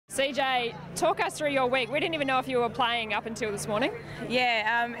CJ, talk us through your week. We didn't even know if you were playing up until this morning.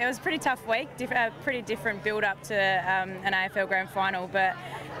 Yeah, it was a pretty tough week, a pretty different build-up to an AFL Grand Final, but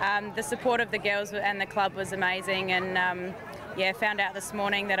the support of the girls and the club was amazing, and yeah, found out this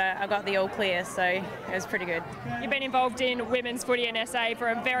morning that I got the all clear, so it was pretty good. You've been involved in women's footy in SA for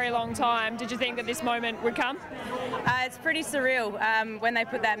a very long time. Did you think that this moment would come? It's pretty surreal. When they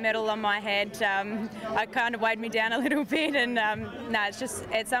put that medal on my head, it kind of weighed me down a little bit, and no,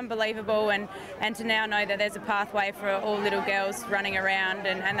 it's unbelievable, and to now know that there's a pathway for all little girls running around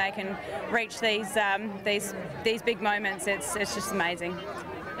and they can reach these big moments. It's just amazing.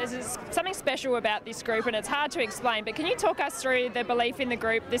 There's something special about this group, and it's hard to explain, but can you talk us through the belief in the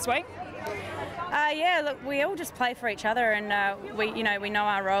group this week? Yeah, look, we all just play for each other, and we know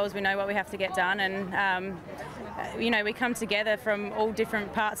our roles, we know what we have to get done, and we come together from all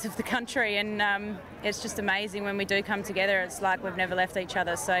different parts of the country, and it's just amazing when we do come together. It's like we've never left each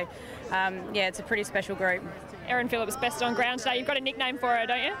other, so yeah, it's a pretty special group. Erin Phillips, best on ground today. You've got a nickname for her,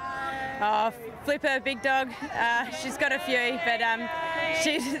 don't you? Oh, Flipper, Big Dog. She's got a few, but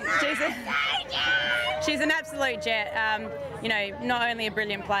she's an absolute jet. Not only a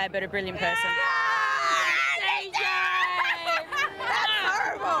brilliant player, but a brilliant person.